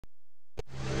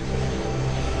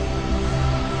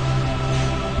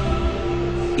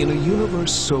In a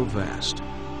universe so vast,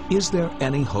 is there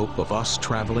any hope of us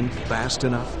traveling fast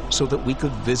enough so that we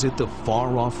could visit the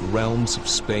far-off realms of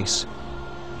space?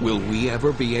 Will we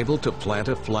ever be able to plant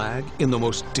a flag in the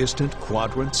most distant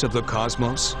quadrants of the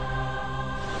cosmos?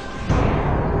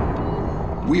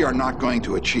 We are not going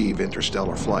to achieve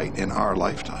interstellar flight in our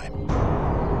lifetime.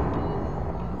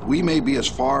 We may be as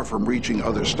far from reaching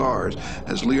other stars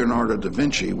as Leonardo da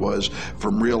Vinci was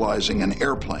from realizing an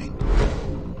airplane.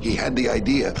 He had the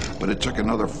idea, but it took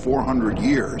another 400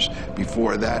 years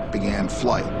before that began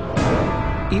flight.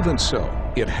 Even so,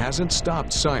 it hasn't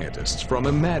stopped scientists from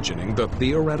imagining the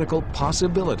theoretical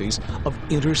possibilities of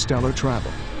interstellar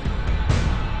travel.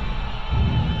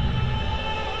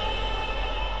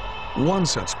 One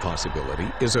such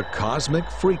possibility is a cosmic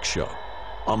freak show,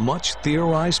 a much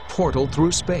theorized portal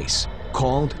through space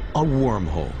called a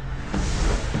wormhole.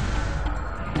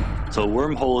 So a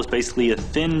wormhole is basically a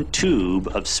thin tube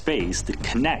of space that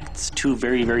connects two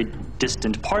very, very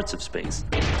distant parts of space.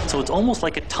 So it's almost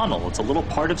like a tunnel. It's a little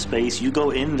part of space. You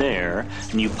go in there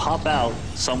and you pop out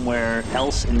somewhere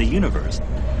else in the universe.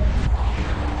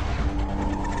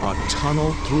 A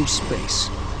tunnel through space.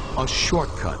 A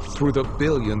shortcut through the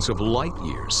billions of light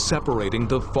years separating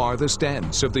the farthest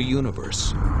ends of the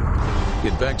universe.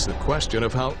 It begs the question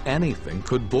of how anything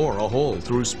could bore a hole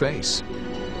through space.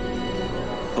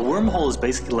 A wormhole is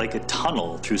basically like a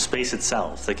tunnel through space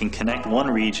itself that can connect one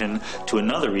region to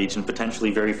another region potentially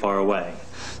very far away.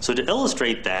 So to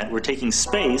illustrate that, we're taking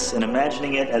space and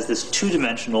imagining it as this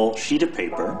two-dimensional sheet of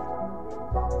paper.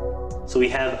 So we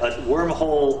have a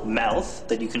wormhole mouth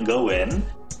that you can go in.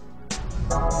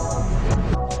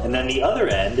 And then the other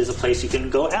end is a place you can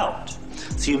go out.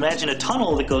 So you imagine a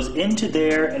tunnel that goes into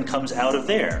there and comes out of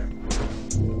there.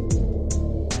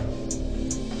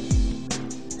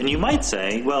 And you might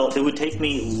say, well, it would take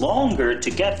me longer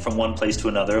to get from one place to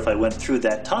another if I went through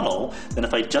that tunnel than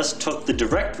if I just took the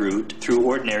direct route through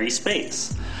ordinary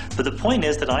space. But the point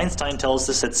is that Einstein tells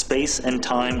us that space and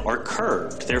time are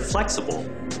curved, they're flexible.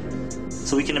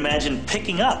 So we can imagine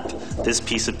picking up this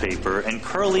piece of paper and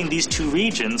curling these two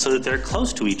regions so that they're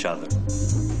close to each other.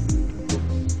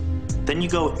 Then you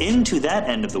go into that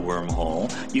end of the wormhole,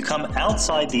 you come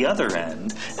outside the other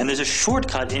end, and there's a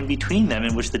shortcut in between them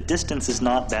in which the distance is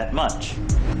not that much.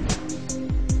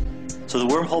 So the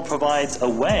wormhole provides a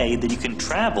way that you can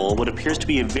travel what appears to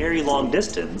be a very long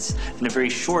distance in a very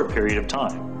short period of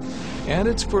time. And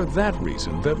it's for that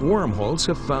reason that wormholes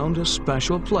have found a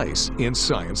special place in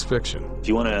science fiction. If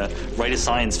you want to write a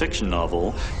science fiction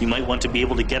novel, you might want to be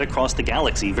able to get across the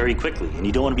galaxy very quickly, and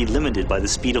you don't want to be limited by the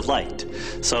speed of light.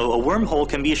 So a wormhole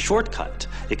can be a shortcut.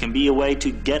 It can be a way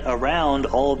to get around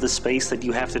all of the space that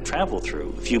you have to travel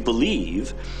through. If you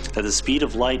believe that the speed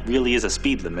of light really is a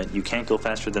speed limit, you can't go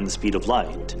faster than the speed of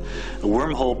light, a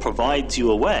wormhole provides you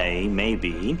a way,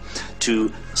 maybe,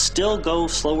 to still go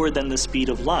slower than the speed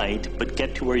of light, but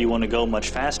get to where you want to go much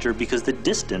faster because the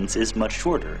distance is much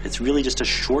shorter. It's really just a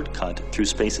shortcut through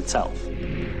space itself.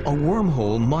 A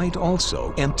wormhole might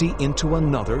also empty into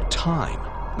another time.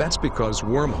 That's because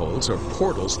wormholes are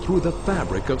portals through the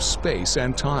fabric of space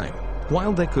and time.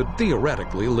 While they could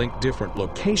theoretically link different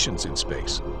locations in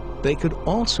space, they could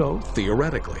also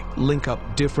theoretically link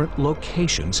up different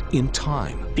locations in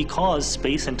time. Because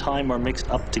space and time are mixed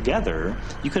up together,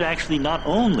 you could actually not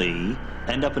only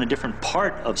end up in a different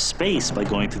part of space by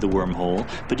going through the wormhole,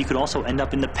 but you could also end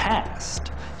up in the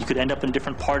past. You could end up in a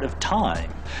different part of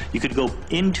time. You could go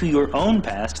into your own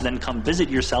past and then come visit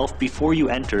yourself before you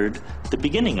entered the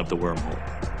beginning of the wormhole.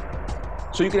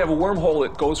 So you could have a wormhole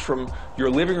that goes from your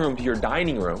living room to your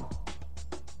dining room.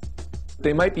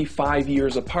 They might be 5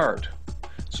 years apart.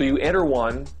 So you enter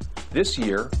one this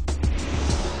year,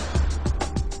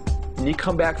 and you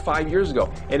come back 5 years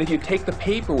ago. And if you take the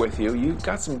paper with you, you've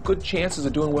got some good chances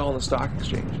of doing well in the stock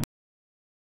exchange.